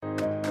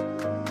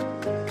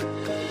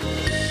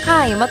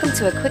Hi, and welcome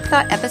to a quick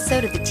thought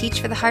episode of the Teach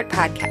for the Heart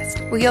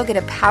podcast, where you'll get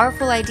a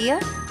powerful idea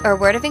or a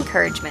word of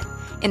encouragement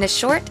in a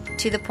short,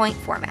 to-the-point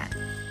format.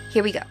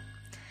 Here we go.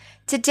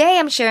 Today,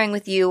 I'm sharing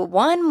with you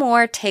one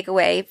more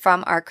takeaway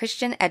from our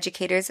Christian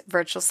Educators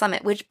Virtual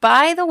Summit, which,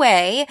 by the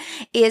way,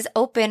 is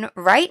open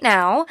right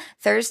now,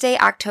 Thursday,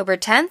 October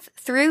 10th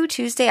through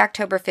Tuesday,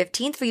 October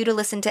 15th, for you to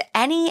listen to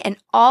any and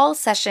all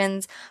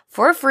sessions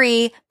for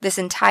free this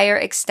entire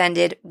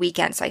extended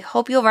weekend. So I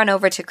hope you'll run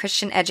over to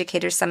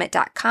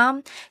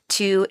ChristianEducatorsSummit.com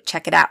to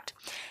check it out.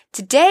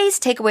 Today's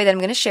takeaway that I'm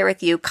going to share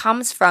with you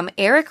comes from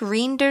Eric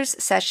Reinder's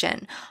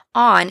session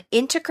on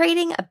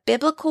integrating a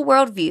biblical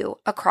worldview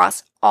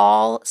across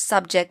all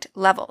subject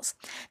levels.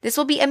 This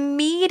will be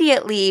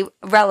immediately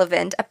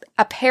relevant,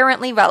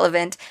 apparently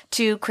relevant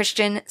to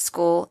Christian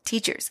school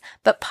teachers.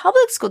 But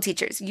public school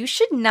teachers, you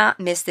should not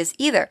miss this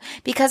either,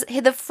 because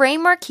the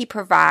framework he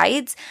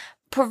provides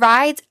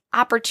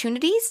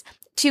opportunities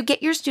to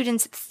get your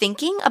students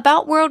thinking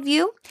about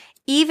worldview,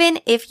 even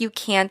if you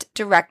can't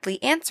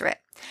directly answer it.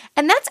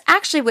 And that's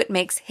actually what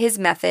makes his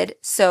method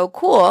so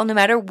cool, no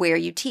matter where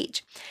you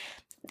teach.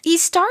 He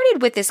started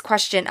with this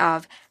question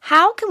of,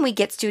 how can we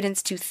get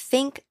students to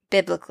think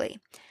biblically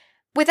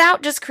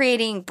without just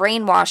creating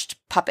brainwashed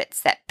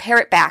puppets that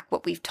parrot back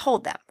what we've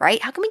told them,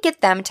 right? How can we get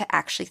them to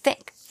actually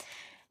think?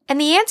 And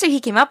the answer he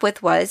came up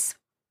with was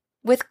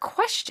with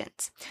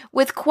questions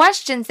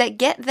that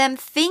get them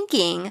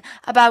thinking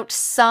about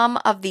some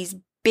of these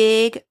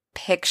big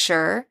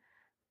picture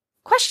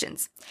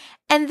questions.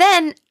 And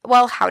then,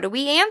 well, how do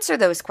we answer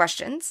those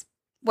questions?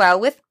 Well,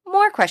 with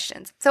more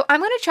questions. So I'm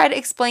going to try to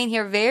explain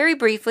here very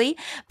briefly,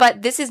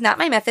 but this is not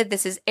my method.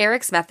 This is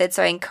Eric's method.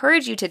 So I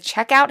encourage you to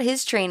check out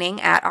his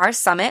training at our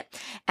summit,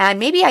 and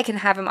maybe I can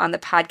have him on the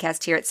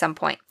podcast here at some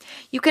point.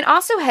 You can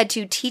also head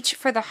to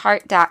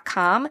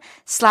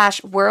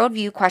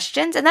teachfortheheart.com/worldview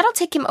questions, and that'll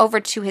take him over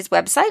to his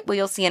website where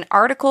you'll see an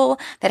article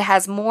that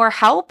has more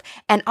help.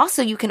 And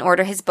also you can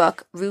order his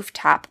book,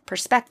 Rooftop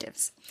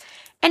Perspectives.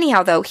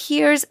 Anyhow, though,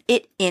 here's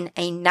it in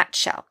a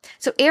nutshell.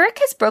 So Eric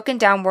has broken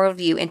down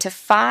worldview into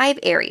 5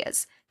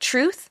 areas: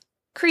 truth,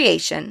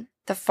 creation,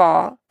 the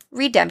fall,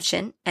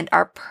 redemption, and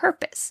our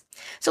purpose.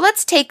 So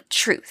let's take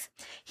truth.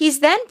 He's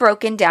then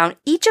broken down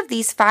each of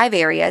these 5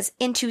 areas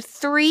into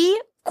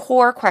 3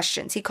 core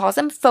questions. He calls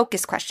them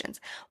focus questions,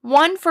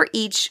 one for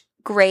each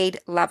grade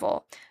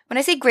level. When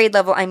I say grade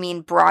level, I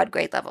mean broad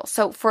grade level.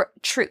 So for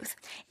truth,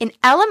 in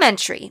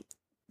elementary,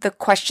 the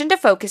question to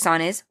focus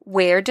on is,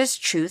 where does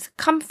truth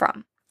come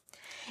from?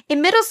 In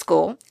middle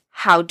school,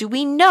 how do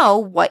we know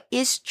what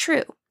is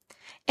true?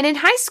 And in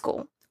high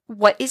school,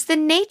 what is the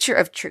nature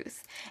of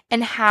truth?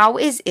 And how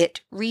is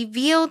it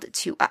revealed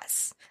to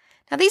us?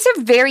 Now, these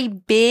are very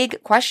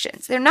big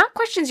questions. They're not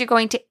questions you're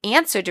going to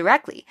answer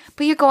directly,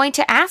 but you're going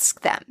to ask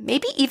them,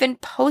 maybe even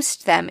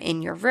post them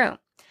in your room.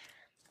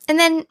 And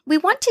then we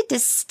want to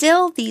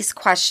distill these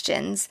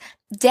questions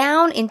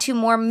down into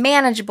more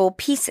manageable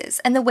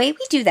pieces. And the way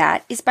we do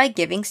that is by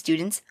giving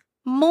students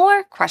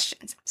more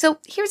questions. So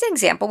here's an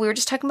example. We were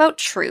just talking about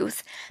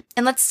truth,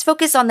 and let's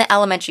focus on the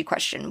elementary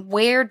question.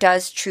 Where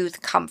does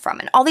truth come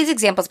from? And all these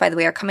examples, by the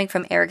way, are coming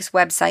from Eric's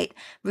website,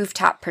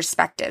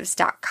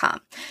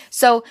 rooftopperspectives.com.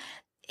 So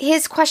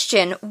his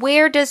question,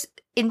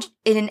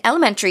 in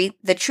elementary,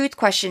 the truth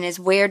question is,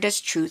 where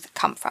does truth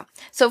come from?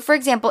 So for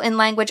example, in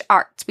language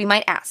arts, we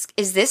might ask,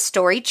 is this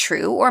story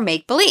true or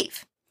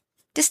make-believe?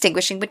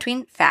 Distinguishing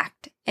between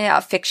fact,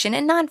 fiction,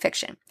 and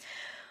nonfiction.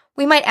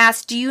 We might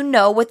ask, do you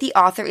know what the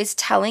author is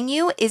telling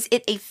you? Is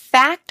it a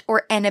fact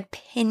or an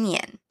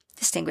opinion?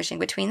 Distinguishing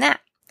between that.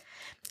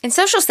 In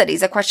social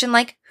studies, a question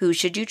like, who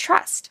should you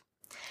trust?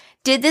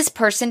 Did this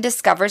person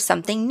discover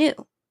something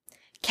new?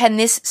 Can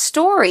this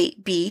story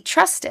be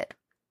trusted?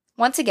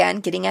 Once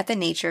again, getting at the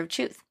nature of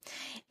truth.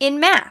 In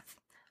math,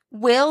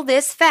 will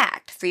this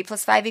fact, 3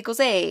 + 5 =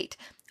 8,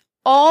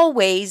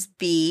 always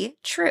be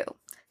true?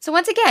 So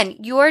once again,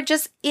 you're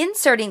just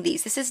inserting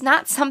these. This is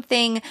not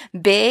something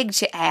big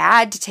to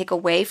add, to take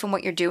away from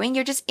what you're doing.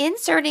 You're just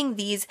inserting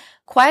these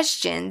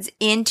questions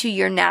into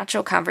your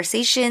natural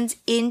conversations,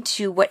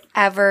 into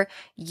whatever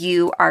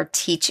you are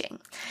teaching.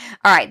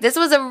 All right, this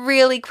was a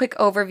really quick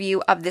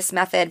overview of this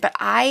method, but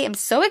I am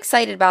so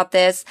excited about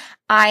this.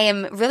 I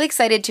am really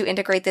excited to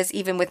integrate this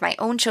even with my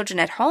own children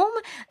at home.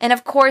 And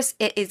of course,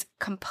 it is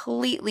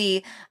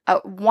completely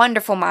a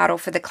wonderful model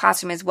for the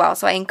classroom as well.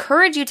 So I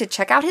encourage you to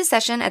check out his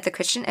session at the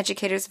Christian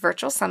Educators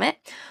Virtual Summit.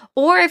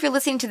 Or if you're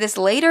listening to this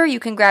later, you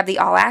can grab the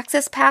All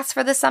Access Pass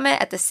for the summit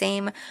at the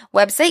same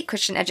website,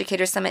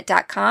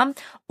 ChristianEducatorsSummit.com,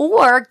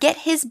 or get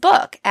his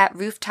book at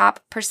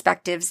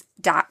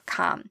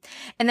rooftopperspectives.com.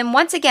 And then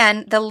once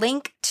again, the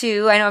link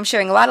to, I know I'm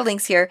sharing a lot of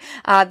links here,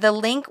 the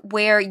link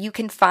where you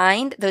can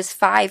find those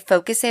 5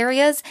 focus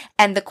areas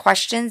and the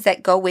questions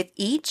that go with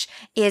each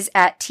is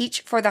at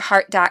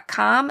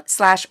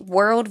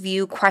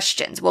teachfortheheart.com/worldview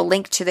questions. We'll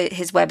link to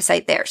his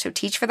website there. So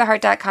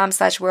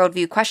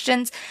teachfortheheart.com/worldview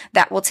questions.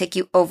 That will take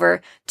you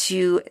over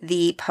to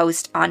the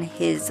post on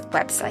his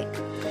website.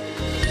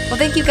 Well,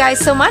 thank you guys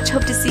so much.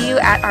 Hope to see you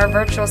at our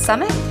virtual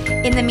summit.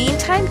 In the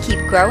meantime, keep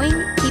growing,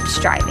 keep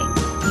striving.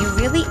 You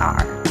really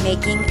are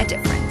making a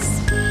difference.